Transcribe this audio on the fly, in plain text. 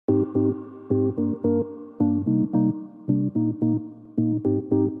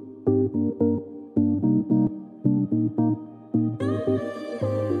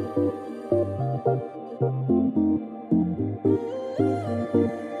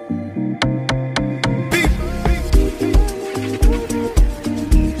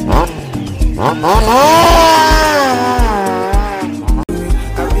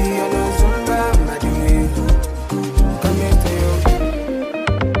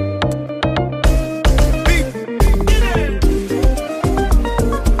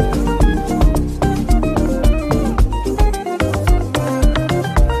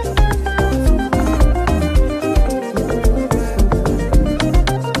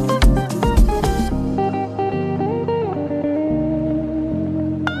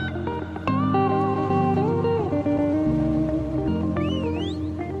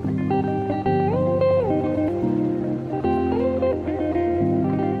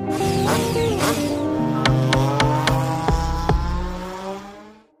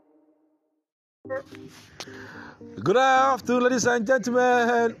Good afternoon, ladies and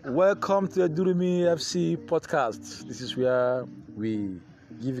gentlemen. Welcome to the Durumi FC podcast. This is where we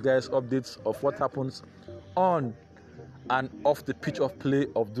give you guys updates of what happens on and off the pitch of play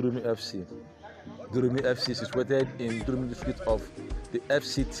of Durumi FC. Durumi FC is situated in Durumi district of the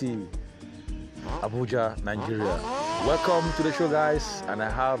FCT, Abuja, Nigeria. Welcome to the show, guys, and I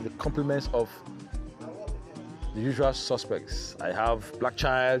have the compliments of the usual suspects. I have Black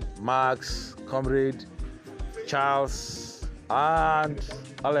Child, Max, Comrade, Charles, and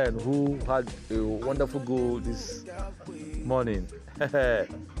Alan, who had a wonderful goal this morning. I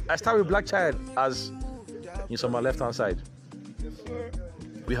start with Black Child as he's on my left hand side.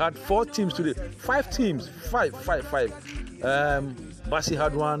 We had 4 teams today, 5 teams, five. Basi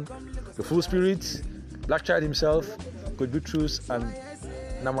had one, the Full Spirit, Black Child himself, Coach Bitrus, and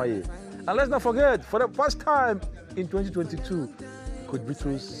Namaye. And let's not forget, for the first time in 2022, Coach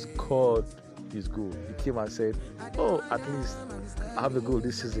Bitrus scored his goal. He came and said, "Oh, at least I have a goal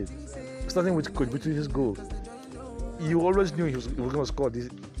this season." Starting with Coach Bitrus' goal, you always knew he was going to score this.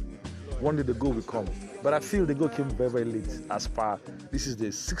 One day the goal will come, but I feel the goal came very, very late. As far this is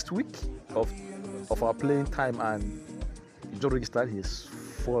the 6th week of our playing time, and he just registered his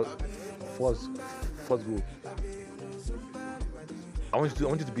fourth goal. I want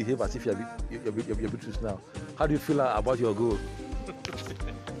you to behave as if you're Bitrus now. How do you feel about your goal?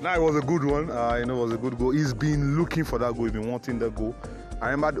 Nah, it was a good one. It was a good goal. He's been looking for that goal. He's been wanting that goal.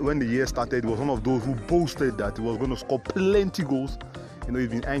 I remember when the year started, he was one of those who boasted that he was going to score plenty goals. He's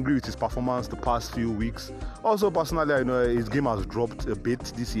been angry with his performance the past few weeks. Also, personally, his game has dropped a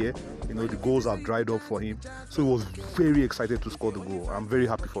bit this year. The goals have dried up for him. So he was very excited to score the goal. I'm very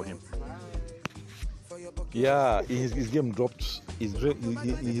happy for him. Yeah, his game dropped. His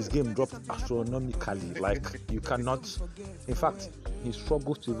game dropped astronomically. Like, you cannot. In fact, he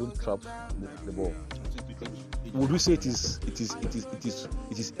struggles to even trap the ball. Would we say it is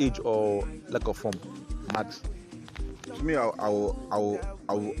age or lack of form, Max? To me, I will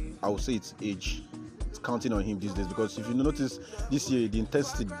say it's age. It's counting on him these days, because if you notice this year, the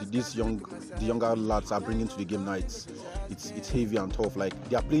intensity the younger lads are bringing to the game now, it's heavy and tough. Like,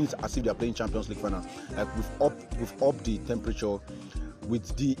 they are playing as if they are playing Champions League final. Like, we've upped the temperature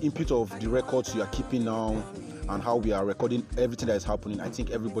with the input of the records you are keeping now and how we are recording everything that is happening. I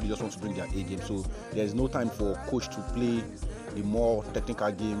think everybody just wants to bring their A game. So there is no time for coach to play a more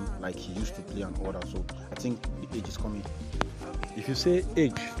technical game like he used to play and all that. So I think the age is coming. If you say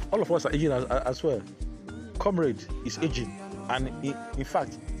age, all of us are aging as well. Comrade is aging, and in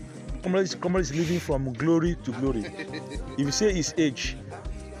fact, Comrade is living from glory to glory. If you say his age,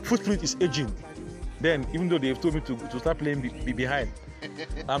 Footprint is aging. Then, even though they've told me to start playing behind,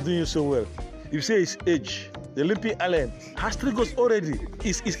 I'm doing so well. If you say his age, the Olympic Allen has 3 goals already.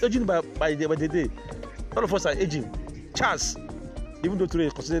 He's aging by the day. All of us are aging. Charles, even though today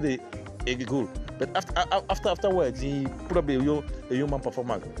is considered a goal, but afterwards he put up a human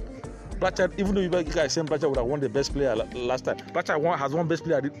performance. Blackchild, even though you guys saying Blackchild would have won the best player last time, Blackchild has won best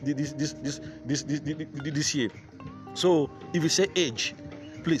player this year. So if you say age,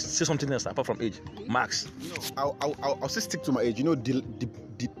 please say something else apart from age. Max. I'll still stick to my age.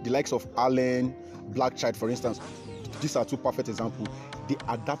 The likes of Allen, Blackchild, for instance, these are 2 perfect examples. They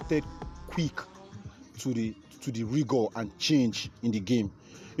adapted quick to the rigor and change in the game.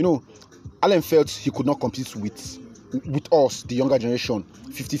 Allen felt he could not compete with us, the younger generation,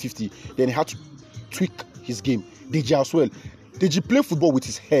 50-50. Then he had to tweak his game. Deji as well. Deji play football with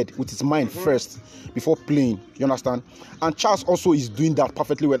his head, with his mind first before playing. You understand? And Charles also is doing that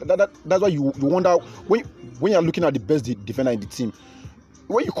perfectly well. That's why you wonder when you're looking at the best defender in the team.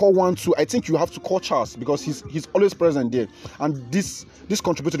 When you call 1-2, I think you have to call Charles because he's always present there. And this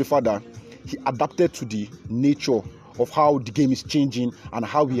contributes to the fact that he adapted to the nature of how the game is changing and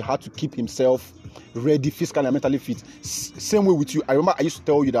how he had to keep himself ready, physically and mentally fit. Same way with you. I remember I used to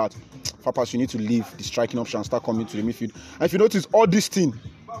tell you that, Papas, you need to leave the striking option and start coming to the midfield. And if you notice, all this thing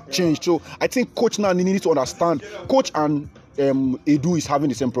changed. So I think coach now needs to understand. Coach and Edu is having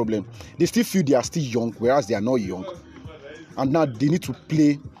the same problem. They still feel they are still young, whereas they are not young. And now they need to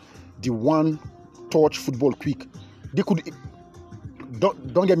play the one-touch football quick. They could.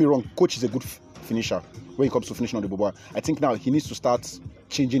 Don't get me wrong. Coach is a good finisher when it comes to finishing on the ball. I think now he needs to start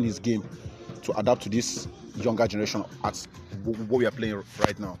changing his game to adapt to this younger generation at what we are playing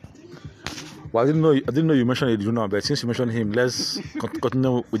right now. Well, I didn't know you mentioned Edu now, but since you mentioned him, let's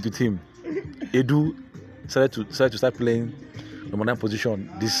continue with the team. Edu decided to start playing the modern position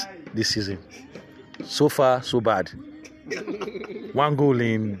this season. So far, so bad. One goal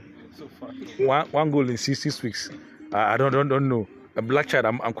in 6 weeks. I don't know. A black child.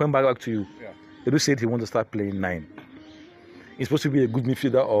 I'm coming back to you. Yeah. Edu said he wants to start playing 9. He's supposed to be a good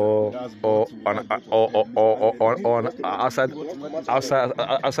midfielder or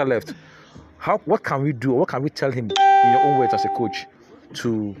outside left. What can we do? What can we tell him in your own words as a coach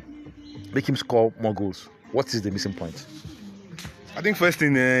to make him score more goals? What is the missing point? I think first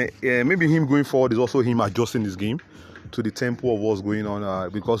thing, maybe him going forward is also him adjusting his game to the tempo of what's going on,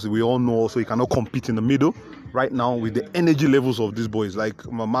 because we all know also he cannot compete in the middle right now with the energy levels of these boys. Like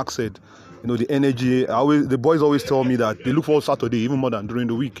Mark said, the energy. The boys always tell me that they look for Saturday even more than during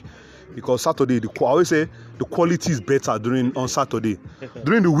the week, because Saturday I always say the quality is better on Saturday.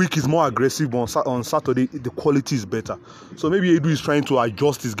 During the week is more aggressive, but on Saturday the quality is better. So maybe Edu is trying to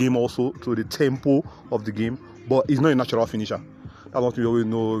adjust his game also to the tempo of the game, but he's not a natural finisher. That's what we always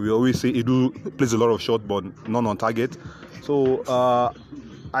know. We always say Edu plays a lot of shots, but none on target. So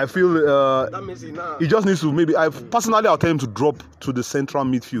I feel he just needs to I'll tell him to drop to the central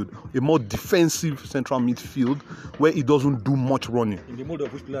midfield, a more defensive central midfield where he doesn't do much running. In the mode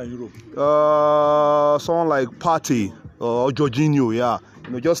of which player in Europe? Someone like Partey or Jorginho, yeah.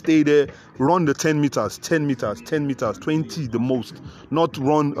 Just stay there, run the 10 meters, 20 the most. Not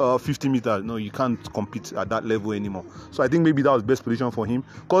run 50 meters. No, you can't compete at that level anymore. So I think maybe that was the best position for him,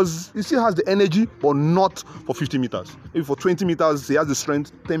 because he still has the energy, but not for 50 meters. Maybe for 20 meters, he has the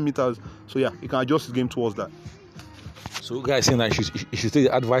strength, 10 meters. So yeah, he can adjust his game towards that. So guys saying that you should take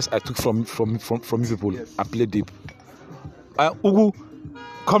the advice I took from Liverpool, yes, and play deep. Ugu,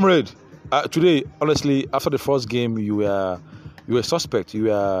 comrade, today, honestly, after the first game, you were suspect. You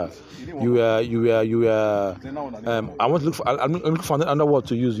were. I want to look for. I'm looking for another word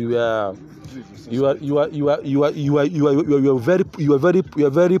to use. You were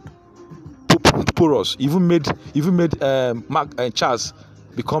very porous. Even made Mark and Charles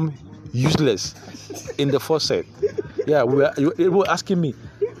become useless in the first set. Yeah, you were asking me,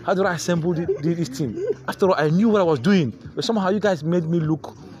 how do I assemble this team? After all, I knew what I was doing, but somehow you guys made me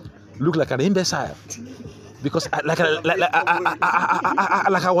look like an imbecile. Because I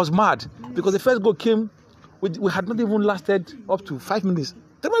was mad, because the first goal came, we had not even lasted up to 5 minutes.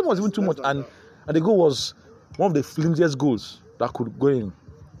 The time was even too much, and the goal was one of the flimsiest goals that could go in.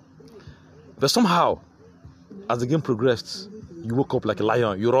 But somehow, as the game progressed, you woke up like a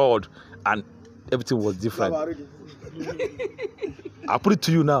lion, you roared, and everything was different. I'll put it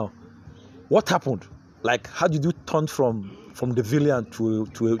to you now. What happened? Like, how did you turn from the villain to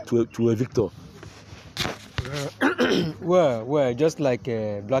a victor? Well, just like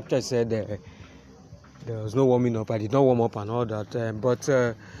Black Child said, there was no warming up. I did not warm up and all that. But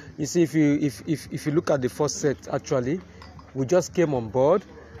you see, if you look at the first set, actually, we just came on board,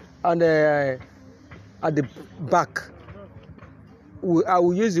 and at the back, I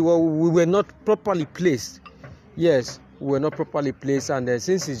will use the word, we were not properly placed. Yes, we were not properly placed, and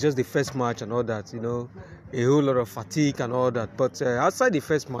since it's just the first match and all that, a whole lot of fatigue and all that. But outside the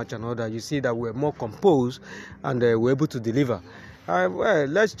first match and all that, you see that we're more composed and we're able to deliver. Well,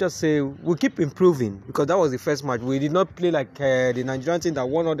 let's just say we keep improving, because that was the first match. We did not play like the Nigerian team that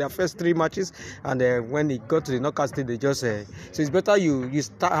won all their first 3 matches, and when it got to the knockout stage, they just so it's better you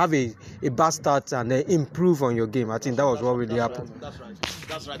have a bad start and improve on your game. I think that was what really happened. That's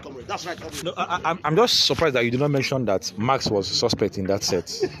right, comrade. No, I'm just surprised that you did not mention that Max was suspect in that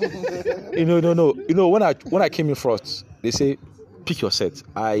set. No. When I came in first, they say pick your set.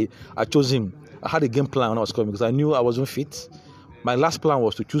 I chose him. I had a game plan when I was coming, because I knew I wasn't fit. My last plan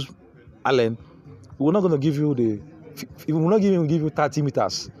was to choose Allen. We're not going to give you we're not going to give you 30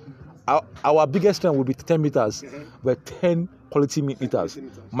 meters. Our biggest strength will be 10 meters, but 10 quality meters.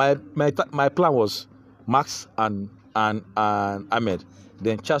 My plan was Max and Ahmed.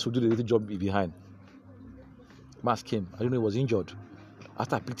 Then Charles would do the little job behind. Max came. I don't know, he was injured.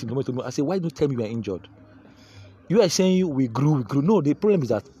 After I picked him, I said, why don't you tell me you are injured? You are saying we grew. No, the problem is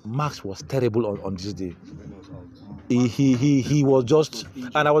that Max was terrible on this day. he was just,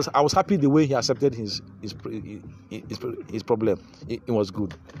 and I was happy the way he accepted his problem. It was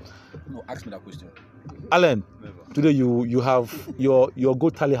good. No, ask me that question. Alan, today you have your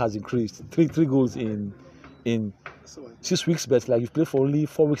goal tally has increased. Three goals in 6 weeks, but like you've played for only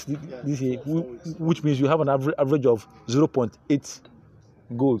 4 weeks this year, which means you have an average of 0.8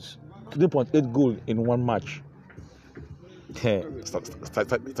 goals, 3.8 goals in one match.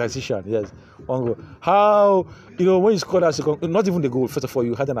 Statistician, yes. One goal. How, when you scored that second, not even the goal, first of all,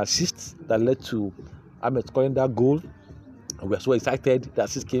 you had an assist that led to Ahmed scoring that goal. We were so excited. The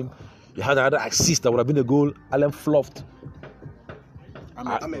assist came. You had another assist that would have been a goal. Alan fluffed.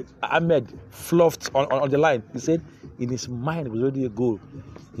 Ahmed fluffed on the line. He said in his mind it was already a goal.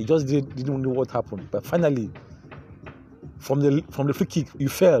 He just didn't know what happened. But finally, from the free kick, you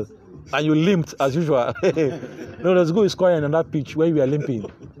fell and you limped as usual. No, there's goal scoring on that pitch where you were limping.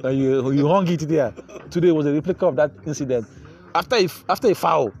 And you hung it there. Today was a replica of that incident. After a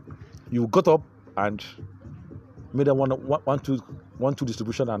foul, you got up and made a 1-2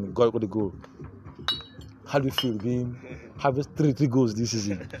 distribution and got the goal. How do you feel having three goals this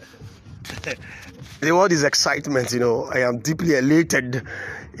season? The word is excitement. I am deeply elated,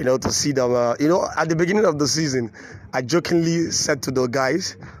 to see them. At the beginning of the season, I jokingly said to the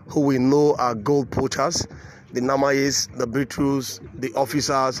guys who we know are goal poachers, the Namayes, the Bitrus, the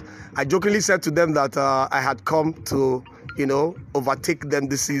officers, I jokingly said to them that I had come to, overtake them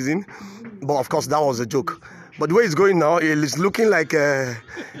this season. But of course, that was a joke. But the way it's going now, it's looking like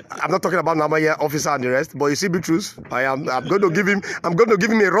I'm not talking about Namaya officer and the rest. But you see, Bitrus, I'm going to give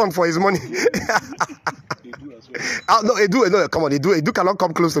him a run for his money. No, Edu, come on, Edu cannot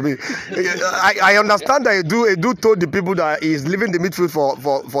come close to me. I understand that Edu told the people that he's leaving the midfield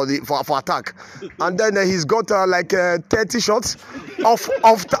for attack, and then he's got 30 shots off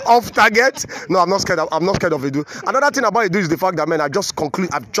target. No, I'm not scared of Edu. Another thing about Edu is the fact that I've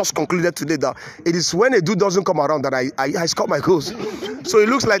just concluded today that it is when Edu doesn't come around that I score my goals. So it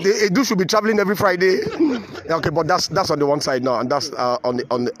looks like Edu should be traveling every Friday. Okay, but that's on the one side now, and that's on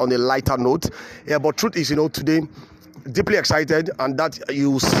a lighter note. Yeah, but truth is, today, deeply excited, and that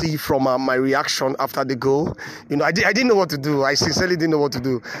you see from my reaction after the goal. I didn't know what to do. I sincerely didn't know what to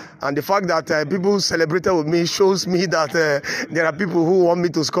do, and the fact that people celebrated with me shows me that there are people who want me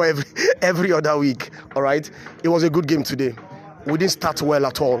to score every other week. All right, it was a good game today. We didn't start well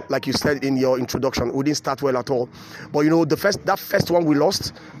at all, like you said in your introduction. We didn't start well at all. But that first one we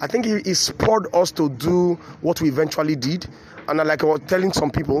lost, I think it spurred us to do what we eventually did. And like I was telling some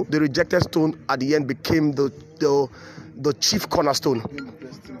people, the rejected stone at the end became the chief cornerstone.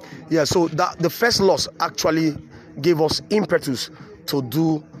 Yeah, so the first loss actually gave us impetus to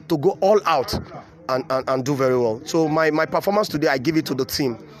go all out and do very well. So my performance today, I give it to the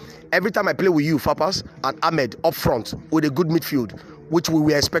team. Every time I play with you, Fapas, and Ahmed up front with a good midfield, which we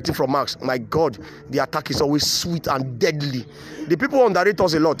were expecting from Max, my God, the attack is always sweet and deadly. The people underrate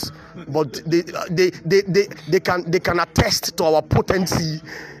us a lot, but they can attest to our potency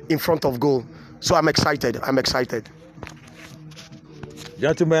in front of goal. So I'm excited.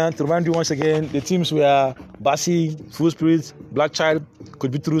 Gentlemen, to remind you once again, the teams were Basi, Full Spirit, Black Child,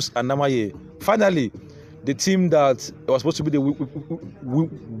 Coach Bitrus, and Namaye. Finally, the team that was supposed to be the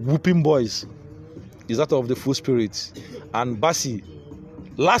whooping boys is that of the Full Spirit. And Basi,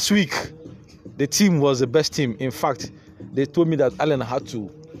 last week, the team was the best team. In fact, they told me that Allen had to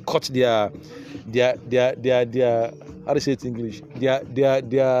cut their how do you say it in English?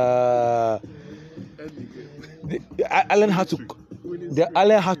 Allen had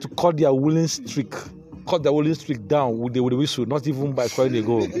to cut their winning streak down with the whistle, not even by scoring a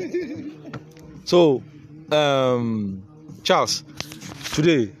goal. So, Charles,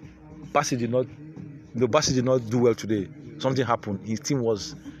 today, Basi did not do well today. Something happened. His team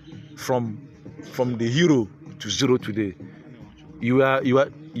was from the hero to zero today. You are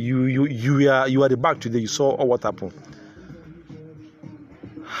the back today. You saw all what happened.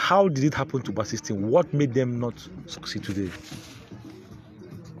 How did it happen to Basi's team? What made them not succeed today?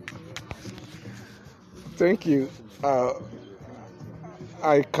 Thank you.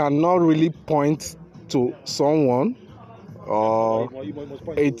 I cannot really point to someone or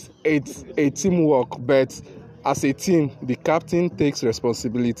it's a teamwork, but as a team, the captain takes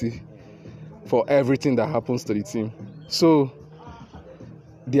responsibility for everything that happens to the team. So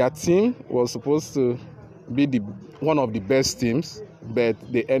their team was supposed to be one of the best teams, but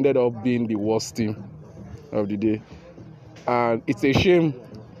they ended up being the worst team of the day. And it's a shame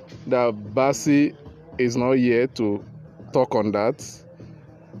that Basi is not here to talk on that.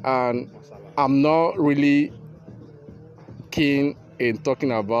 And I'm not really keen in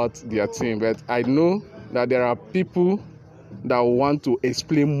talking about their team, but I know that there are people that want to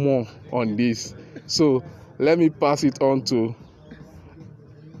explain more on this. So let me pass it on to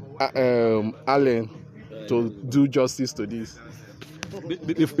Allen to do justice to this.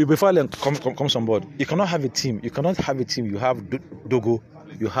 Before Allen comes on board, you cannot have a team. You cannot have a team. You have Dogo,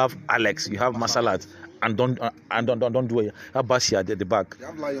 you have Alex, you have Masalat, and don't do it. You have Basi at the back. You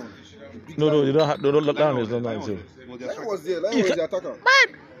have Lion. No, you don't have. No, Lion is not Lion. Lion was there. Lion was the attacker.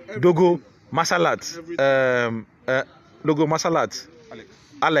 Dogo, Masalat, Dogo, Masalat,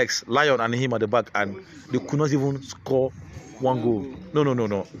 Alex, Lion, and him at the back, and they could not even score one goal.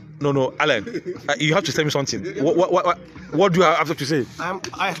 No, Alan, you have to tell me something. What do you have to say?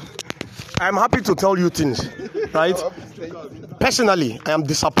 I'm happy to tell you things, right? Personally, I am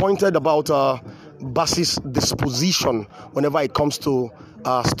disappointed about Basi's disposition whenever it comes to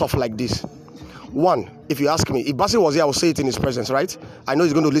stuff like this. One, if you ask me, if Basi was here, I would say it in his presence, right? I know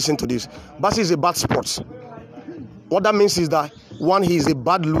he's going to listen to this. Basi is a bad sport. What that means is that, one, he is a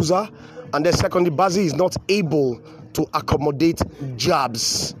bad loser, and then secondly, Basi is not able to accommodate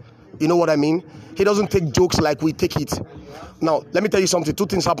jabs. You know what I mean? He doesn't take jokes like we take it. Now, let me tell you something. Two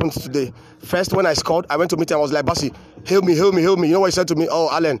things happened today. First, when I scored, I went to meet him. I was like, Basi, hail me. You know what he said to me? Oh,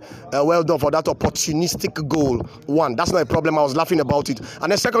 Alan, well done for that opportunistic goal. One, that's not a problem. I was laughing about it.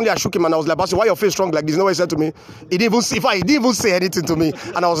 And then secondly, I shook him and I was like, Basi, why your face strong like this? You know what he said to me? He didn't even say anything to me.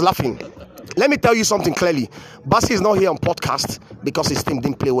 And I was laughing. Let me tell you something clearly. Basi is not here on podcast because his team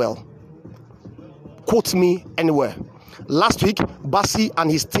didn't play well. Quote me anywhere. Last week, Basi and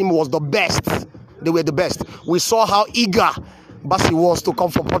his team was the best. They were the best. We saw how eager Basi was to come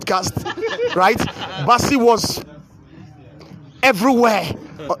for podcast, right? Basi was everywhere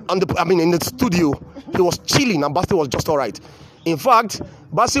in the studio. He was chilling and Basi was just all right. In fact,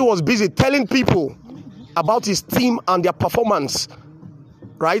 Basi was busy telling people about his team and their performance,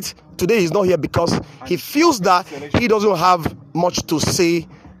 right? Today he's not here because he feels that he doesn't have much to say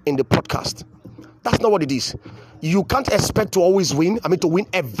in the podcast. That's not what it is. You can't expect to always win. To win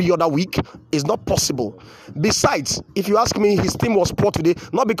every other week is not possible. Besides, if you ask me, his team was poor today,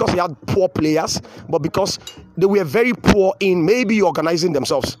 not because he had poor players, but because they were very poor in maybe organizing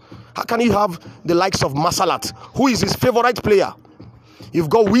themselves. How can you have the likes of Masalat, who is his favorite player?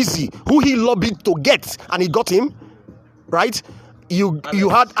 You've got Wheezy, who he lobbied to get, and he got him, right? You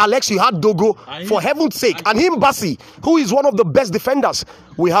had Alex, you had Dogo, for heaven's sake, and him Basi, who is one of the best defenders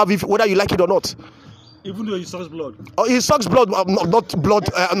we have, whether you like it or not. Even though he sucks blood. Oh, he sucks blood, not blood,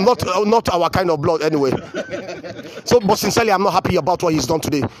 not our kind of blood anyway. So, but sincerely, I'm not happy about what he's done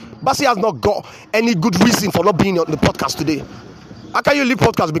today. Basi has not got any good reason for not being on the podcast today. How can you leave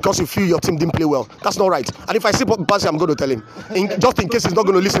podcast because you feel your team didn't play well? That's not right. And if I see Basi, I'm going to tell him. Just in case he's not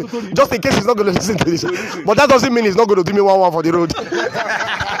going to listen. Just in case he's not going to listen to this. But that doesn't mean he's not going to do me 1-1 for the road.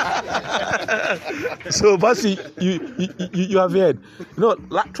 So Basi, you have heard. I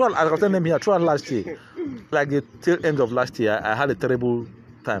was telling them here, throughout last year, like the tail end of last year, I had a terrible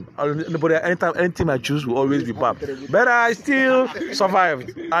time. Any team I choose will always be bad. But I still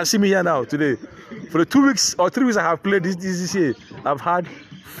survived. And see me here now today. For the 2 weeks or 3 weeks I have played this year, I've had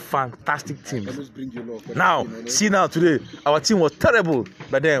fantastic teams. Now, see now today, our team was terrible,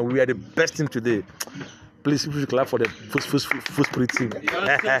 but then we are the best team today. Please, if you clap for the Footspirit team. Okay,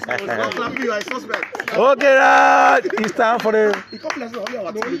 right. It's time for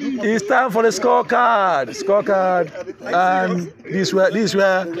the scorecard. And this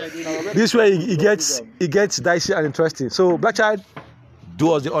way it gets dicey and interesting. So, Blackchild,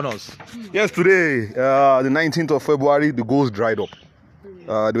 do us the honors. Yes, today, the 19th of February, the goals dried up.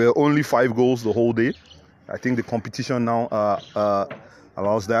 There were only 5 goals the whole day. I think the competition now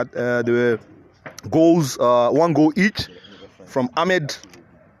allows that. There were goals, 1 goal each from Ahmed,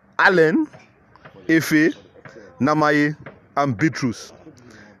 Allen, Efe, Namaye, and Bitrus,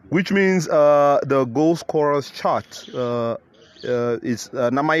 which means the goal scorers chart is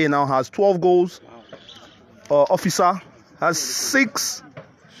Namaye now has 12 goals, Officer has 6,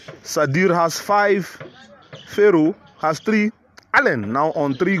 Sadir has 5, Pharaoh has 3, Allen now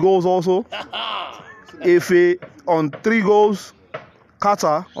on 3 goals also, Efe on 3 goals,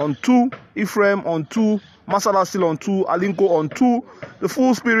 Carter on 2, Ephraim on 2, Masala still on 2, Alinko on 2, the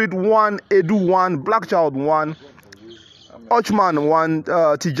Full Spirit 1, Edu 1, Blackchild 1, Ochman 1,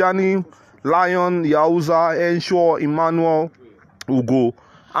 Tijani, Lion, Yauza, Enshaw, Emmanuel, Ugo,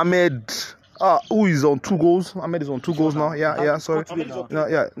 Ahmed, who is on 2 goals? Ahmed is on 2 goals now. Sorry.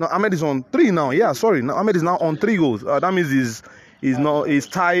 No, Ahmed is on 3 now. Ahmed is now on 3 goals. That means he's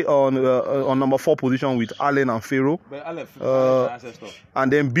tied on number 4 position with Allen and Pharaoh.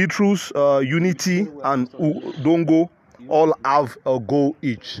 And then Bitrus, Unity, and Dongo all have a goal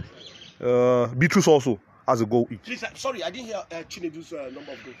each. Bitrus also has a goal each. Please, sorry, I didn't hear Chinedu's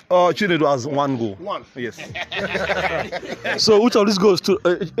number of goals. Chinedu has 1 goal. 1. Yes. So which of these goals?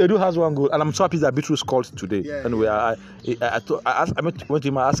 Edu has 1 goal, and I'm so happy that Bitrus scored today. Yeah, Anyway, I went to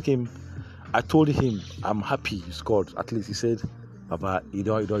him. I asked him. I told him I'm happy you scored. At least he said, "Baba, you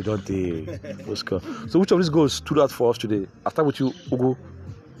don't score." So which of these goals stood out for us today? I'll start with you, Ugo.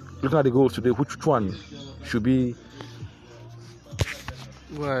 Looking at the goals today, which one should be?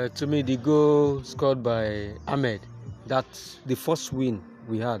 Well, to me, the goal scored by Ahmed, that's the first win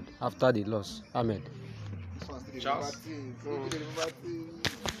we had after the loss. Ahmed.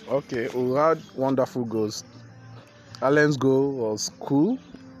 Okay, we had wonderful goals. Allen's goal was cool.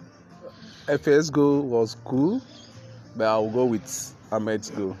 FS goal was cool. But I'll go with Ahmed's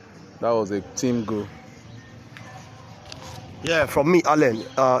goal. That was a team goal. Yeah, from me, Allen,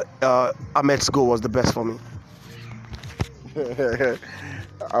 Ahmed's goal was the best for me.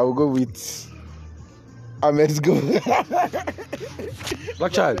 I will go with Ahmed's goal.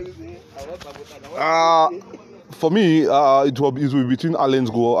 Black child. For me, it will be between Allen's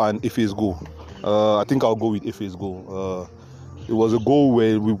goal and Efe's goal. I think I'll go with Efe's goal. It was a goal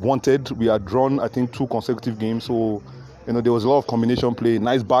where we had drawn, I think, 2 consecutive games. So, there was a lot of combination play,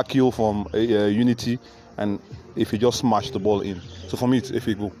 nice back heel from Unity, and Efe just smashed the ball in. So for me, it's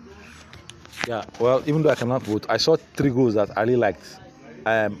Efe goal. Yeah, well, even though I cannot vote, I saw 3 goals that I really liked.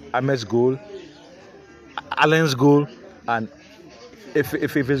 Ahmed's goal, Allen's goal, and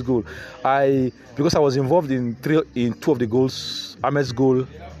Efe's goal. Because I was involved in 2 of the goals, Ahmed's goal,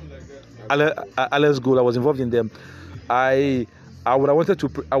 Allen's goal, I was involved in them. I would have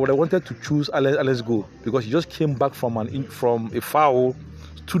wanted to choose Allen's goal because he just came back from a foul,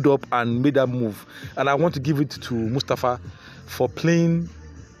 stood up and made that move. And I want to give it to Mustafa for playing.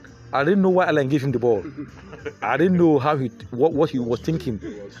 I didn't know why Allen gave him the ball. I didn't know what he was thinking,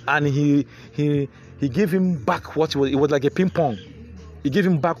 and he gave him back what he was. It was like a ping pong. He gave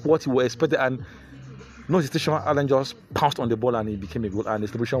him back what he was expected, and no hesitation, Allen just pounced on the ball and it became a goal, and the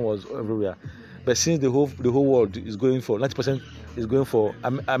celebration was everywhere. But since the whole world is going for 90% is going for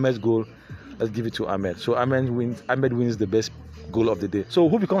Ahmed's goal, let's give it to Ahmed. So Ahmed wins the best goal of the day. So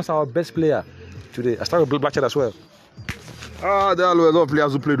who becomes our best player today? I start with Blackchat as well. There are a lot of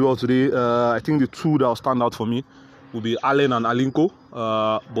players who played well today. I think the 2 that will stand out for me will be Allen and Alinko.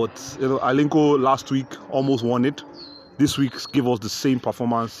 But Alinko last week almost won it. This week gave us the same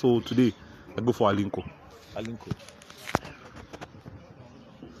performance. So today I go for Alinko.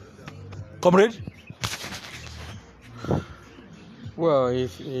 Comrade? Well,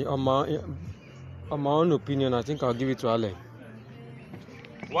 if on my own opinion, I think I'll give it to Allen.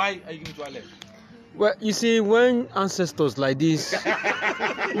 Why are you giving it to Allen? Well, you see, when ancestors like this,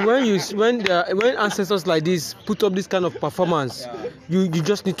 when ancestors like this put up this kind of performance, you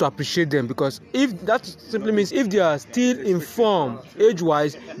just need to appreciate them, because if that simply means if they are still in form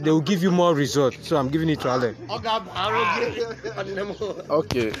age-wise, they will give you more results. So I'm giving it to Allen.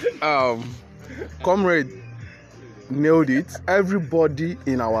 Okay, Comrade nailed it. Everybody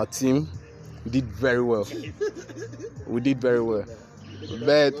in our team did very well. We did very well,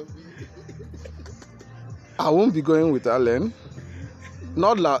 but I won't be going with Allen.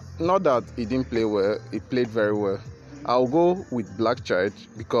 Not that he didn't play well, he played very well. I'll go with Blackchild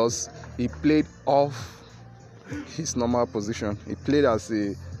because he played off his normal position. He played as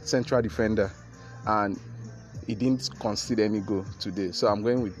a central defender and he didn't concede any goal today. So I'm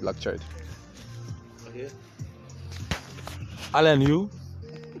going with Blackchild. Okay. Allen, you?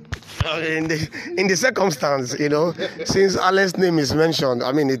 In the circumstance, since Allen's name is mentioned,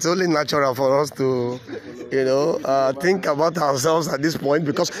 I mean, it's only natural for us to, think about ourselves at this point,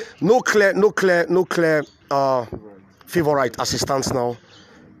 because no clear favorite as it stands now.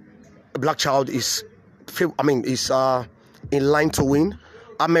 Blackchild is in line to win.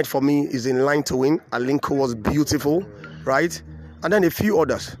 Ahmed for me is in line to win. Alinko was beautiful, right? And then a few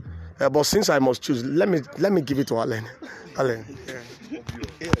others. But since I must choose, let me give it to Allen. Allen.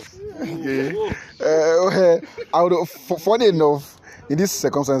 Yeah. I would, funny enough, in these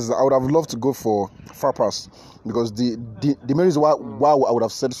circumstances, I would have loved to go for Farpas, because the main reason why I would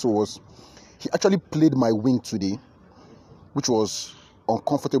have said so was he actually played my wing today, which was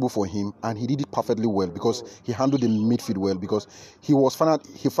uncomfortable for him, and he did it perfectly well because he handled the midfield well, because he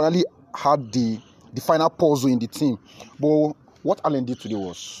finally had the final puzzle in the team. But what Allen did today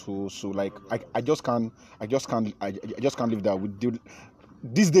was so like I just can't leave that with.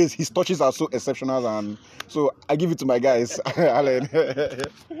 These days his touches are so exceptional, and so I give it to my guys. Allen.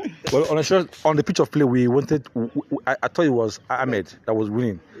 Well, on the pitch of play, I thought it was Ahmed that was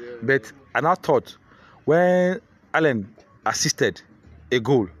winning, but I now thought when Allen assisted a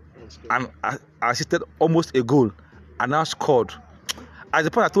goal, and assisted almost a goal, and now scored. At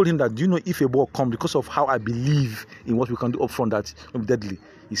the point I told him that, do you know, if a ball comes, because of how I believe in what we can do up front, that it will be deadly.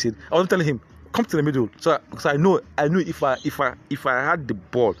 He said, I was telling him, come to the middle. So because I know if I had the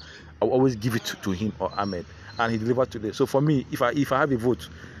ball, I will always give it to him or Ahmed, and he delivered today. So for me, if I have a vote,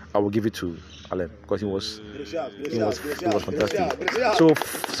 I will give it to Allen, because he was fantastic.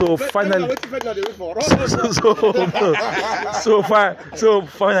 So finally, so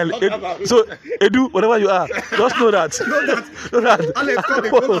finally, so Edu, whatever you are, just know that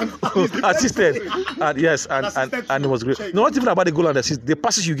assisted, and yes, and it was great. Not even about the goal and assist, the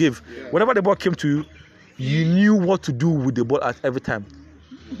passes you gave. Whenever the ball came to you, you knew what to do with the ball at every time.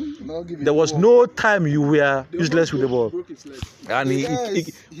 There was no time you were useless with the ball, and he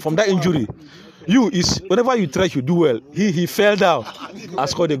from that injury, whenever you try to do well, he fell down and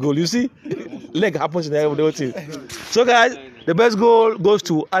scored a goal. You see, leg happens in the whole thing. So guys, the best goal goes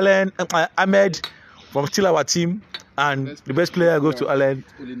to Ahmed from still our team, and the best player goes to Allen.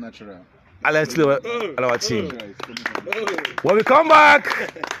 Allen still our team. When we come back,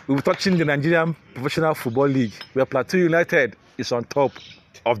 we'll be touching the Nigerian Professional Football League, where Plateau United is on top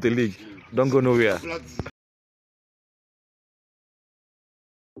of the league. Don't go nowhere.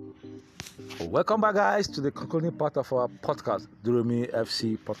 Welcome back, guys, to the concluding part of our podcast, Durumi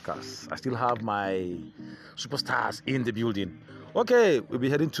FC podcast. I still have my superstars in the building. Okay, we'll be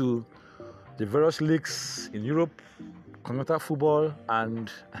heading to the various leagues in Europe, continental football,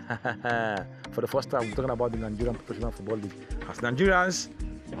 and for the first time, we're talking about the Nigerian Professional Football League. As Nigerians,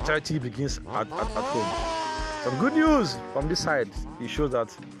 charity begins at home. Some good news from this side. It shows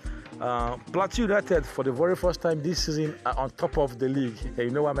that Plateau United, for the very first time this season, are on top of the league. Hey, you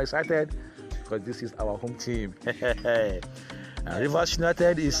know why I'm excited? Because this is our home team. Rivers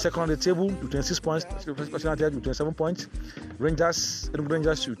United is second on the table with 26 points. Rivers United with 27 points. Rangers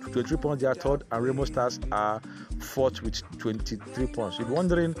with 23 points, they are third, and Remo Stars are fourth with 23 points. You're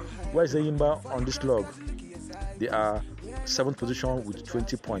wondering, where is the Yimba on this log? They are seventh position with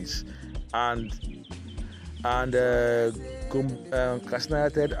 20 points. And Katsina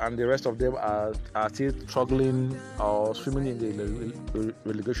United and the rest of them are still struggling or swimming in the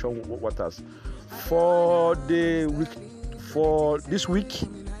relegation waters. For this week,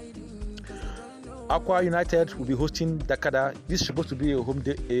 Aqua United will be hosting Dakada. This is supposed to be a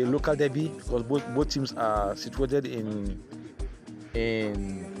local derby, because both teams are situated in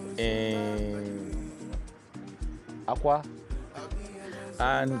Aqua.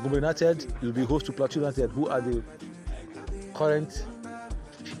 And Gombe United will be host to Plateau United, who are the current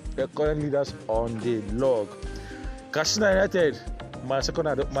leaders on the log. Katsina United, my second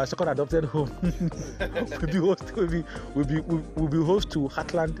adopted home, will be host to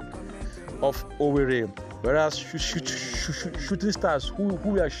Heartland of Owerri. Whereas Shooting Stars, who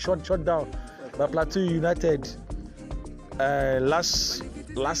were shut down by Plateau United last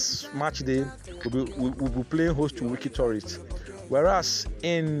match day, will be playing host to Wiki Tourists. Whereas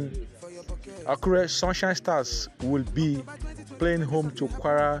in Akure, Sunshine Stars will be playing home to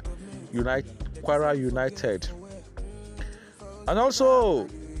Kwara United. And also,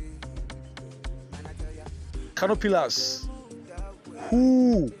 Kano Pillars,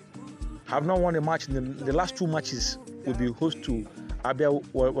 who have not won a match in the last two matches, will be host to Abia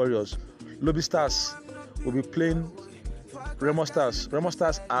Warriors. Lobby Stars will be playing Remo Stars. Remo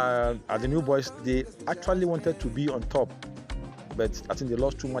Stars are the new boys. They actually wanted to be on top, but I think they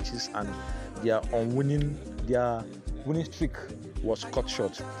lost two matches and their winning streak was cut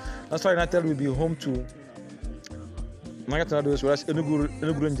short. Nassau United will be home to Niger Tornadoes, whereas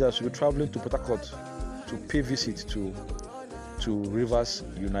Enugu Rangers will be traveling to Port Harcourt to pay visit to Rivers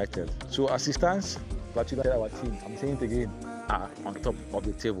United. So as it stands, Plateau United, our team, I'm saying it again, are on top of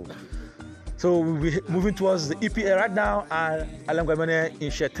the table. So we'll be moving towards the EPL right now, and Alan Guamene in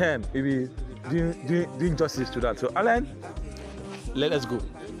Shetem will be doing justice to that. So Alan, let's go.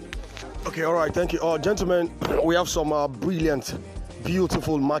 Okay, all right, thank you. Gentlemen, we have some brilliant,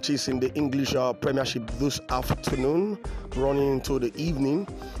 beautiful matches in the English Premiership this afternoon, running into the evening.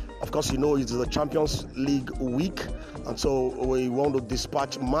 Of course, you know it's the Champions League week, and so we want to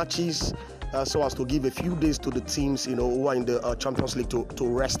dispatch matches so as to give a few days to the teams, who are in the Champions League to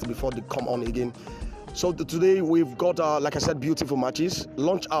rest before they come on again. So today we've got, like I said, beautiful matches.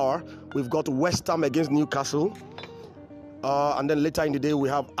 Lunch hour, we've got West Ham against Newcastle. And then later in the day, we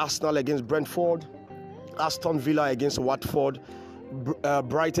have Arsenal against Brentford, Aston Villa against Watford,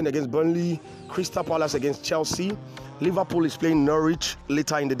 Brighton against Burnley, Crystal Palace against Chelsea. Liverpool is playing Norwich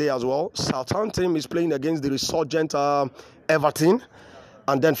later in the day as well. Southampton is playing against the resurgent Everton.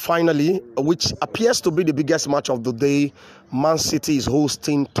 And then finally, which appears to be the biggest match of the day, Man City is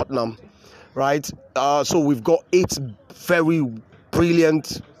hosting Tottenham, right? So we've got 8 very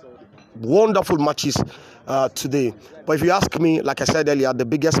brilliant, wonderful matches today. But if you ask me, like I said earlier, the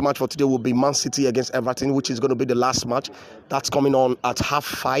biggest match for today will be Man City against Everton, which is going to be the last match. That's coming on at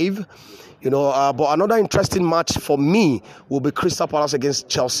 5:30. But another interesting match for me will be Crystal Palace against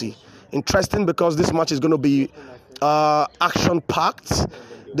Chelsea. Interesting because this match is going to be action-packed.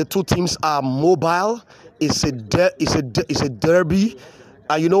 The two teams are mobile. It's a derby.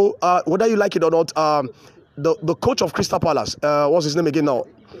 Whether you like it or not, the coach of Crystal Palace, what's his name again now?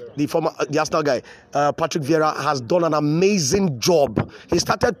 The Arsenal guy, Patrick Vieira, has done an amazing job. He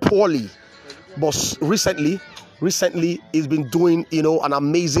started poorly, but recently he's been doing an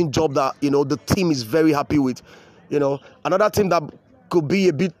amazing job that the team is very happy with. Another team that could be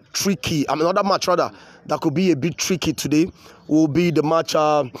a bit tricky. Another match rather that could be a bit tricky today will be the match.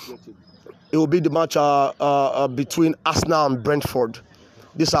 It will be the match between Arsenal and Brentford.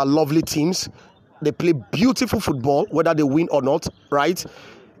 These are lovely teams. They play beautiful football, whether they win or not, right?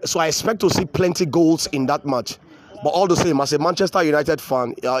 So I expect to see plenty goals in that match. But all the same, as a Manchester United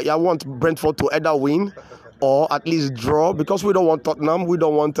fan, I want Brentford to either win or at least draw, because we don't want Tottenham, we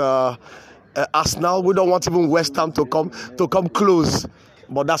don't want Arsenal, we don't want even West Ham to come close.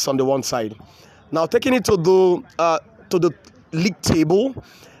 But that's on the one side. Now taking it to the league table,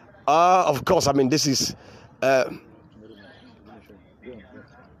 of course, this is.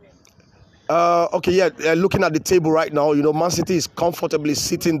 Looking at the table right now, Man City is comfortably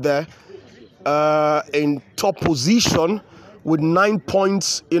sitting there in top position with 9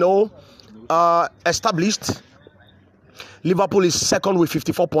 points, established. Liverpool is second with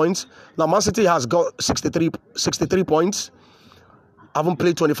 54 points. Now, Man City has got 63 points. Haven't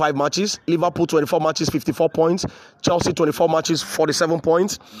played 25 matches. Liverpool 24 matches, 54 points. Chelsea 24 matches, 47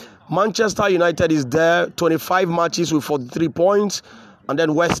 points. Manchester United is there, 25 matches with 43 points. And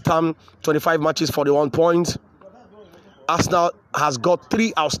then West Ham, 25 matches, 41 points. Arsenal has got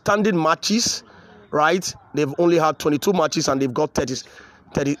 3 outstanding matches, right? They've only had 22 matches and they've got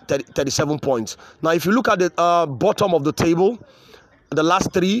 37 points. Now, if you look at the bottom of the table, the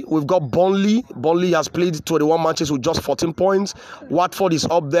last 3, we've got Burnley. Burnley has played 21 matches with just 14 points. Watford is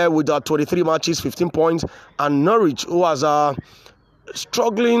up there with 23 matches, 15 points. And Norwich, who has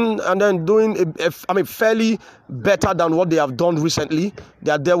struggling and then doing fairly better than what they have done recently.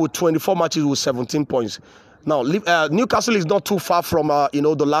 They are there with 24 matches with 17 points. Now Newcastle is not too far from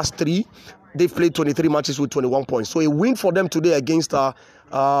the last 3. They've played 23 matches with 21 points. So a win for them today against West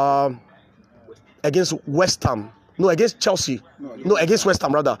Ham. No, against Chelsea. No, against West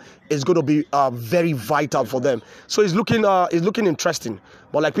Ham rather. Is going to be very vital for them. So it's looking interesting.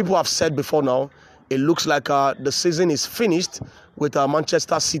 But like people have said before now, it looks like the season is finished with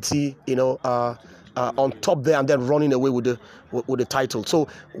Manchester City, on top there and then running away with the title. So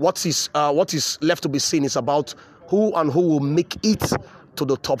what is left to be seen is about who will make it to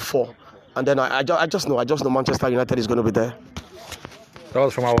the top 4. And then I just know Manchester United is going to be there. That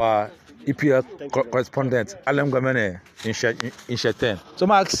was from our EPL correspondent Alem Gwamene in Sheten. So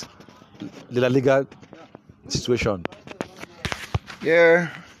Max, the La Liga situation. Yeah.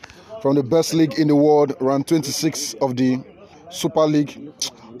 From the best league in the world, round 26 of the Super League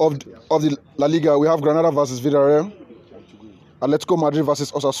of the La Liga, we have Granada versus Villarreal, Atletico Madrid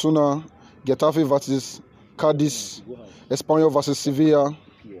versus Osasuna, Getafe versus Cadiz, Espanyol versus Sevilla.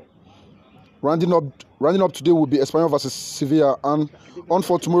 Rounding up today will be Espanyol versus Sevilla, and on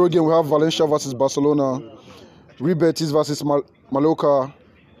for tomorrow game we have Valencia versus Barcelona, Real Betis versus Mallorca,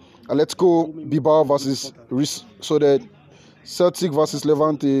 Atletico Bilbao versus Real Sociedad, Celtic versus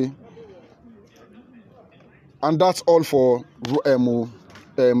Levante. And that's all for round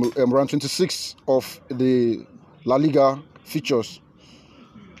 26 of the La Liga features.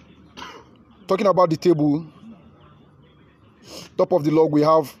 Talking about the table, top of the log we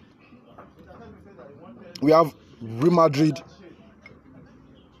have Real Madrid.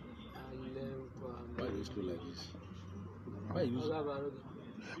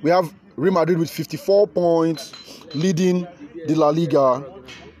 We have Real Madrid with 54 points, leading the La Liga,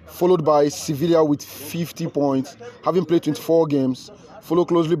 followed by Sevilla with 50 points, having played 24 games, followed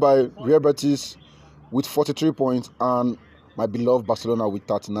closely by Real Betis with 43 points, and my beloved Barcelona with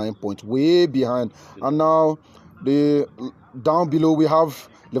 39 points, way behind. And now, down below, we have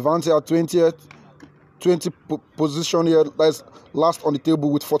Levante at 20th position here, that's last on the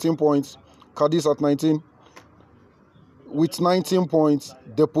table with 14 points, Cadiz at 19 with 19 points,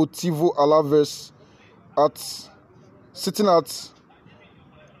 Deportivo Alaves sitting at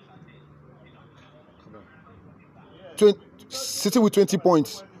City with 20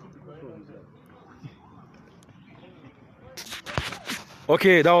 points.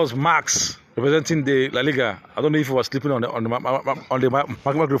 Okay, that was Max representing the La Liga. I don't know if he was sleeping on the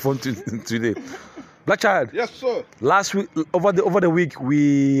microphone today. Blackchild. Yes, sir. Last week, over the week,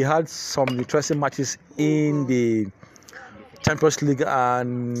 we had some interesting matches in the Champions League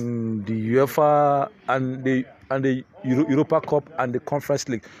and the UEFA and the Europa Cup and the Conference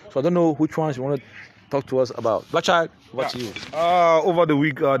League. So I don't know which ones you want to talk to us about. Blackchild, what to you? Over the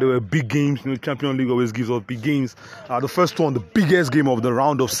week, there were big games. Champions League always gives us big games. The first one, the biggest game of the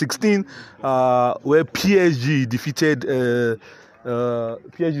round of 16, where PSG defeated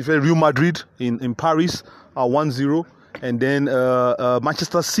Real Madrid in Paris 1-0, and then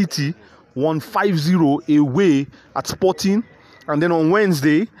Manchester City won 5-0 away at Sporting. And then on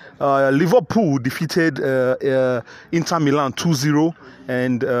Wednesday, Liverpool defeated Inter Milan 2-0.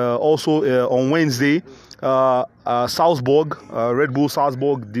 And also on Wednesday, Salzburg, Red Bull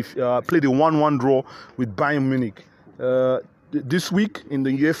Salzburg played a 1-1 draw with Bayern Munich. This week in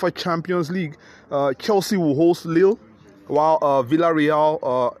the UEFA Champions League, Chelsea will host Lille, while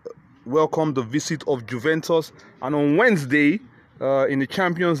Villarreal welcomed the visit of Juventus. And on Wednesday, in the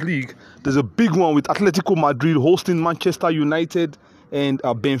Champions League, there's a big one with Atletico Madrid hosting Manchester United and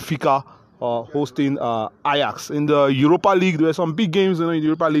Benfica hosting Ajax. In the Europa League, there were some big games in the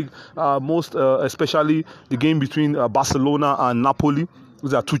Europa League, most especially the game between Barcelona and Napoli.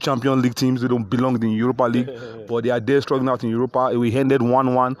 These are two Champions League teams. They don't belong in the Europa League, but they are there struggling out in Europa. We ended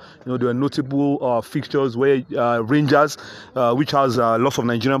 1-1. There were notable fixtures where Rangers, which has lots of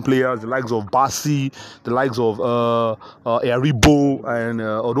Nigerian players, the likes of Basi, the likes of Eribo, and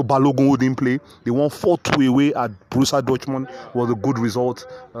although Balogun who didn't play, they won 4-2 away at Borussia Dortmund. Was a good result.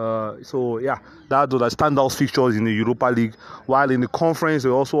 So yeah, that was the standout fixtures in the Europa League. While in the conference,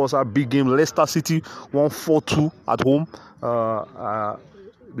 there also was a big game. Leicester City won 4-2 at home.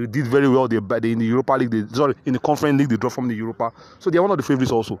 They did very well. In the Europa League, in the Conference League, they dropped from the Europa. So they are one of the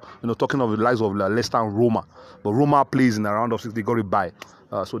favorites also. Talking of the likes of Leicester and Roma. But Roma plays in the round of 6. They got it by.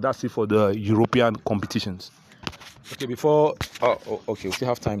 So that's it for the European competitions. Okay, before okay, we still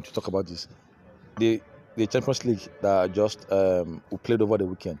have time to talk about this. The Champions League that just we played over the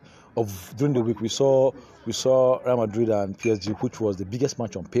weekend. During the week, we saw Real Madrid and PSG, which was the biggest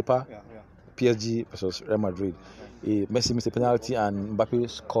match on paper. Yeah. PSG versus Real Madrid. Messi missed a penalty and Mbappe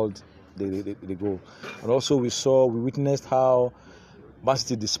scored the goal. And also we witnessed how Man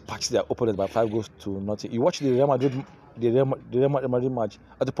City dispatched their opponent by 5-0. You watched the Real Madrid match.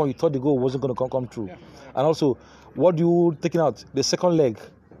 At the point you thought the goal wasn't going to come through. Yeah. And also, what do you taking out the second leg?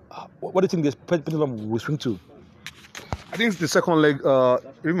 What do you think the pendulum will swing to? I think the second leg,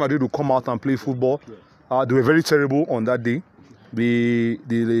 Real Madrid will come out and play football. They were very terrible on that day. They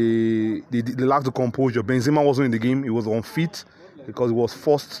lacked the composure. Benzema wasn't in the game. He was unfit because he was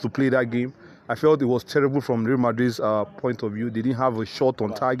forced to play that game. I felt it was terrible from Real Madrid's point of view. They didn't have a shot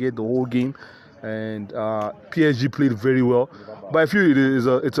on target the whole game, and PSG played very well. But I feel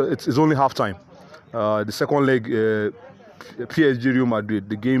it's only half time. The second leg, PSG Real Madrid,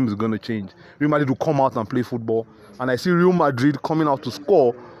 the game is going to change. Real Madrid will come out and play football, and I see Real Madrid coming out to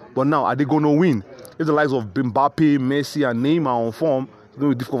score. But now, are they going to win? If the likes of Mbappe, Messi, and Neymar on form, it's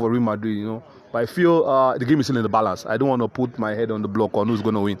going to be difficult for Real Madrid, But I feel the game is still in the balance. I don't want to put my head on the block on who's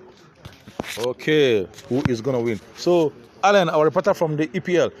going to win. Okay, who is going to win? So, Alan, our reporter from the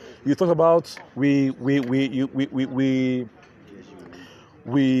EPL, you talked about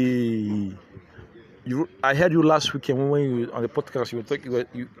I heard you last weekend when you on the podcast.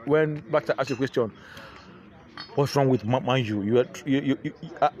 When back to ask you a question. What's wrong with Man U?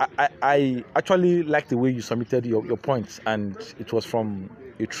 I actually like the way you submitted your points, and it was from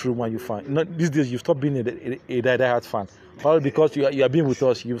a true Man U fan. These days, you've stopped being a die-hard fan. Probably because you are being with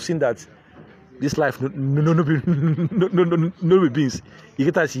us. You've seen that this life no beans. You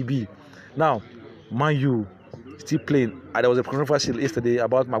get as you be. Now, Man U still playing. There was a controversy yesterday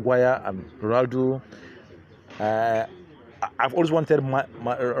about Maguire and Ronaldo. I've always wanted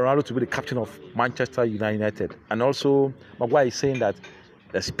Ronaldo to be the captain of Manchester United, and also Maguire is saying that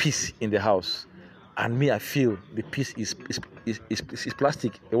there's peace in the house, and me, I feel the peace is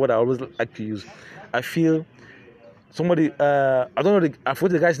plastic. What I always like to use. I feel somebody I don't know. I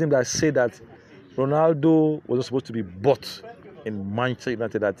forgot the guy's name that said that Ronaldo was not supposed to be bought in Manchester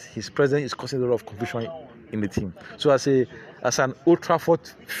United. That his presence is causing a lot of confusion in the team. So as an Old Trafford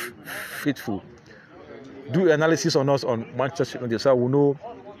faithful, do analysis on us on Manchester United, so we know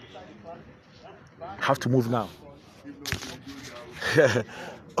how to move now.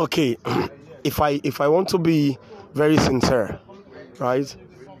 Okay, if I want to be very sincere, right?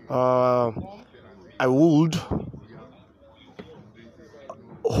 I would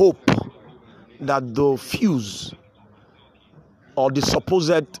hope that the fuse or the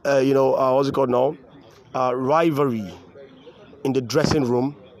supposed, what's it called now, rivalry in the dressing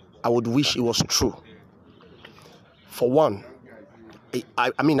room, I would wish it was true. For one,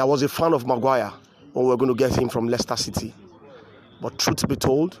 I was a fan of Maguire when we were going to get him from Leicester City. But truth be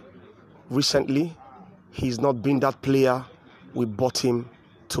told, recently, he's not been that player we bought him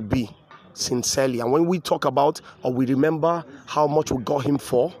to be, sincerely. And when we talk about or we remember how much we got him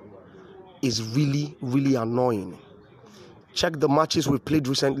for, is really, really annoying. Check the matches we've played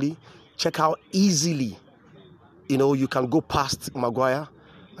recently. Check how easily, you can go past Maguire,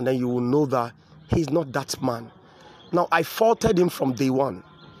 and then you will know that he's not that man. Now, I faulted him from day one.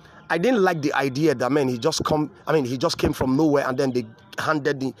 I didn't like the idea that, he just came from nowhere and then they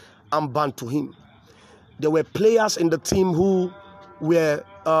handed the armband to him. There were players in the team who were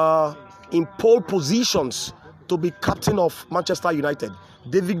in pole positions to be captain of Manchester United.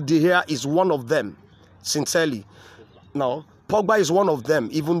 David De Gea is one of them, sincerely. Now, Pogba is one of them,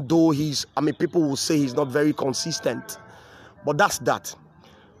 even though people will say he's not very consistent. But that's that.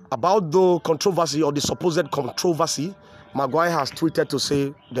 About the controversy or the supposed controversy, Maguire has tweeted to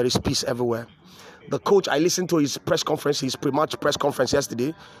say there is peace everywhere. The coach, I listened to his press conference, his pre-match press conference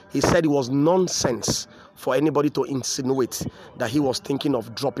yesterday. He said it was nonsense for anybody to insinuate that he was thinking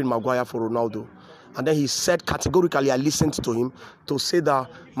of dropping Maguire for Ronaldo. And then he said categorically, I listened to him, to say that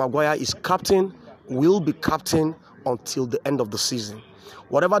Maguire is captain, will be captain until the end of the season.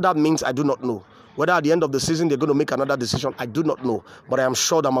 Whatever that means, I do not know. Whether at the end of the season they're going to make another decision, I do not know. But I am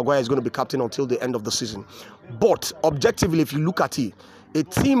sure that Maguire is going to be captain until the end of the season. But objectively, if you look at it, a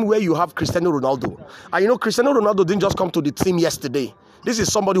team where you have Cristiano Ronaldo, and Cristiano Ronaldo didn't just come to the team yesterday. This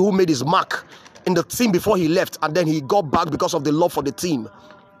is somebody who made his mark in the team before he left, and then he got back because of the love for the team.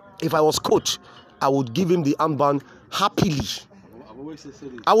 If I was coach, I would give him the armband happily.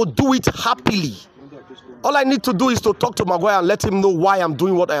 I would do it happily. All I need to do is to talk to Maguire and let him know why I'm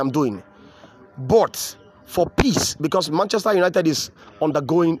doing what I am doing. But for peace, because Manchester United is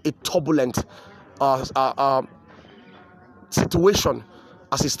undergoing a turbulent situation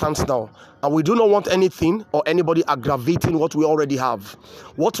as it stands now, and we do not want anything or anybody aggravating what we already have.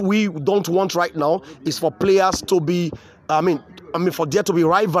 What we don't want right now is for players to be, for there to be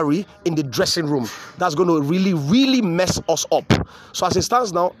rivalry in the dressing room. That's going to really, really mess us up. So as it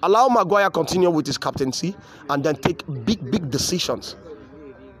stands now, allow Maguire continue with his captaincy and then take big decisions.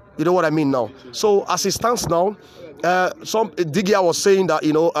 You know what I mean now? So as it stands now, De Gea was saying that,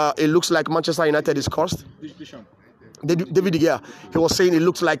 it looks like Manchester United is cursed. David De Gea, he was saying it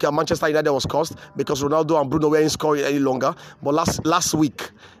looks like Manchester United was cursed because Ronaldo and Bruno weren't scoring any longer. But last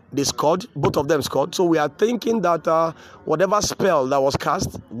week, they scored. Both of them scored. So we are thinking that whatever spell that was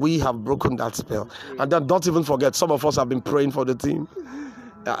cast, we have broken that spell. And then don't even forget, some of us have been praying for the team.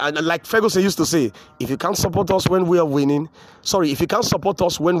 And like Ferguson used to say, if you can't support us when we are winning, if you can't support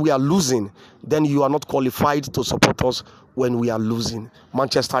us when we are losing, then you are not qualified to support us when we are losing.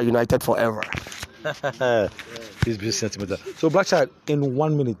 Manchester United forever. He's very sentimental. So Blackshot, in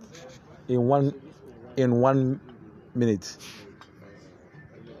 1 minute, in one minute,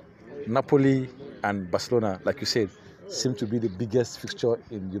 Napoli and Barcelona, like you said, seem to be the biggest fixture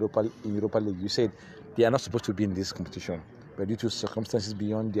in Europa League. You said they are not supposed to be in this competition, but due to circumstances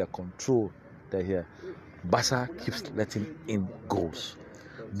beyond their control, they're here. Barca keeps letting in goals,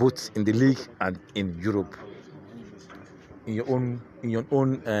 both in the league and in Europe. In your own,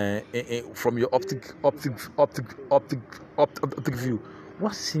 from your optic view,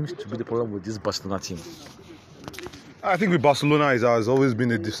 what seems to be the problem with this Barcelona team? I think with Barcelona, it has always been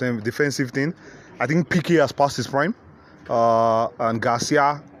a defensive thing. I think Piqué has passed his prime, and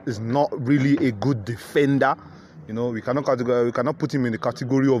Garcia is not really a good defender. We cannot put him in the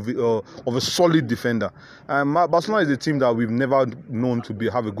category of a solid defender. And Barcelona is a team that we've never known to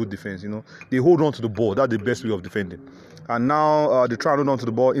have a good defense. They hold on to the ball. That's the best way of defending. And now they try to hold on to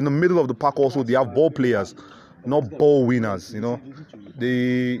the ball. In the middle of the park also, they have ball players, not ball winners. They're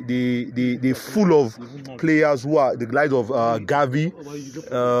full of players who are the likes of Gavi,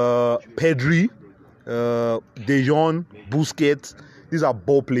 Pedri, De Jong, Busquets. These are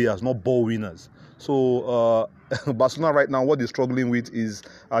ball players, not ball winners. So Barcelona right now, what they're struggling with is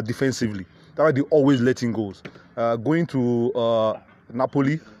defensively. That's why they're always letting goals. Going to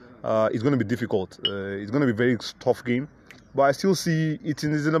Napoli is going to be difficult. It's going to be a very tough game. But I still see it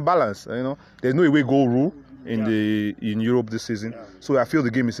is in a balance. There's no away goal rule in Europe this season. So I feel the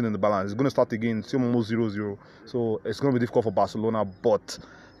game is still in the balance. It's going to start again. It's almost 0-0. So it's going to be difficult for Barcelona. But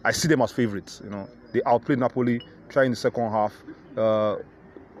I see them as favourites. They outplayed Napoli, trying in the second half. The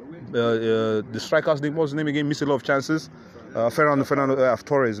striker's name, what's his name again? Missed a lot of chances. Fernando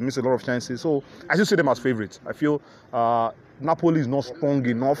Torres missed a lot of chances. So I still see them as favourites. I feel Napoli is not strong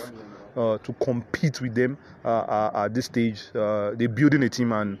enough to compete with them at this stage. They're building a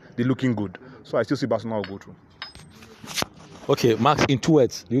team and they're looking good. So I still see Barcelona will go through. Okay, Max, in 2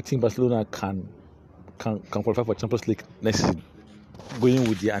 words, do you think Barcelona can qualify for Champions League next season? Going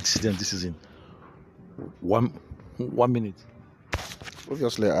with the antecedent this season. 1 minute.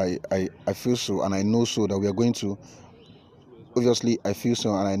 Obviously, I feel so, and I know so that we are going to. Obviously, I feel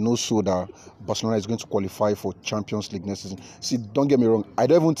so, and I know so that Barcelona is going to qualify for Champions League next season. See, don't get me wrong. I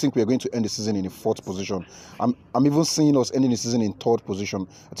don't even think we are going to end the season in the 4th position. I'm even seeing us ending the season in 3rd position.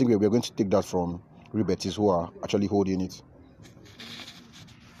 I think we are going to take that from Real Betis, who are actually holding it.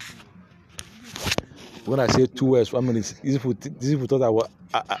 When I say 2 words, 1 minute, these people thought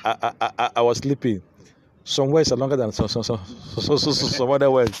I was sleeping. Some words are longer than some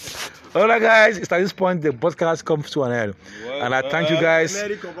other words. All right, guys, it's at this point the podcast comes to an end, and I thank you guys.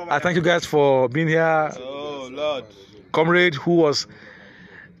 I thank you guys for being here. Oh Lord, Comrade, who was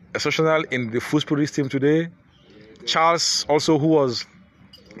exceptional in the Food Spirit team today. Charles, also, who was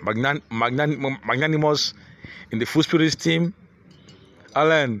magnanimous in the Food Spirit team.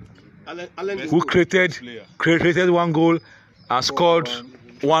 Alan, who created 1 goal and scored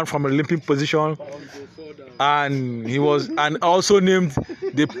 1 from a limping position, and he was also named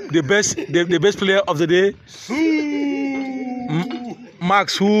the best player of the day.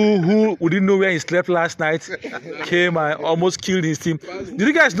 Max, who didn't know where he slept last night, came and almost killed his team. Did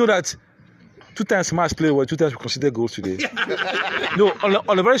you guys know that 2 times Max played well, 2 times we considered goals today? No,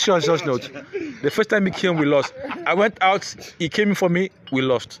 on a very serious note, the first time he came, we lost. I went out, he came in for me, we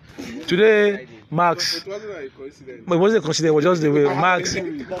lost. Today, Max. But it wasn't a coincidence, it was just the way. Max.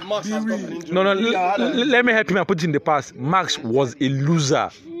 No, let me help him and put it in the past. Max was a loser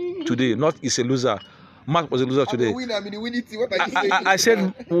today, not is a loser. Max was a loser today. I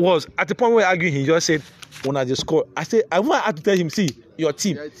said was at the point where arguing, he just said, when I just scored. I said, I want to tell him, see, your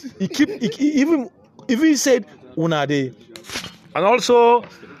team. He even said, Una day. And also,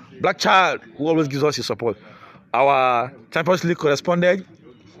 Black Child, who always gives us his support. Our Champions League correspondent,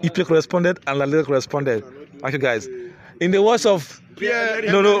 EPL correspondent, and La Liga correspondent. Thank you, guys. In the words of Pierre,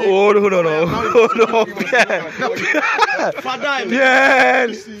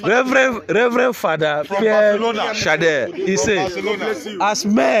 Reverend Father Pierre Shade, he says, as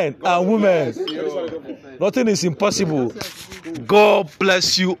men and women, nothing is impossible. God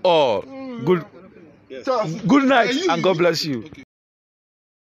bless you all. Good night, and God bless you.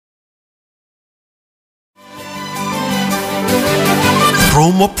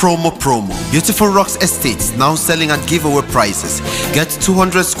 Promo. Beautiful Rocks Estates now selling at giveaway prices. Get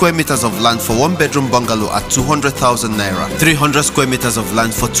 200 square meters of land for 1-bedroom bungalow at 200,000 naira. 300 square meters of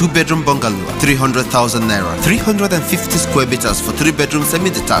land for 2-bedroom bungalow at 300,000 naira. 350 square meters for 3-bedroom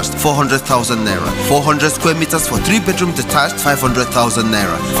semi-detached, 400,000 naira. 400 square meters for 3-bedroom detached, 500,000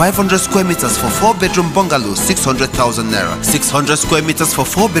 naira. 500 square meters for 4-bedroom bungalow, 600,000 naira. 600 square meters for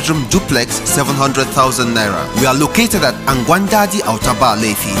 4-bedroom duplex, 700,000 naira. We are located at Angwandadi Outer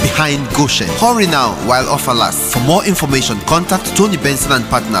Lefi, behind Goshen. Hurry now while offer lasts. For more information, contact Tony Benson and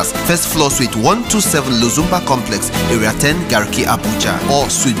Partners, first floor suite 127 Luzumba Complex, area 10 Garki, Abuja, or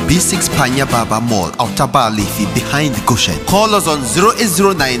suite B6 Panya Baba Mall, Outer Lefi, behind Goshen. Call us on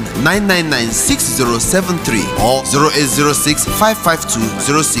 0809 999 6073 or 0806 552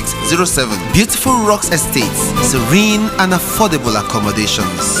 0607. Beautiful Rocks Estates, serene and affordable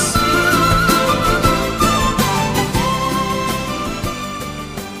accommodations.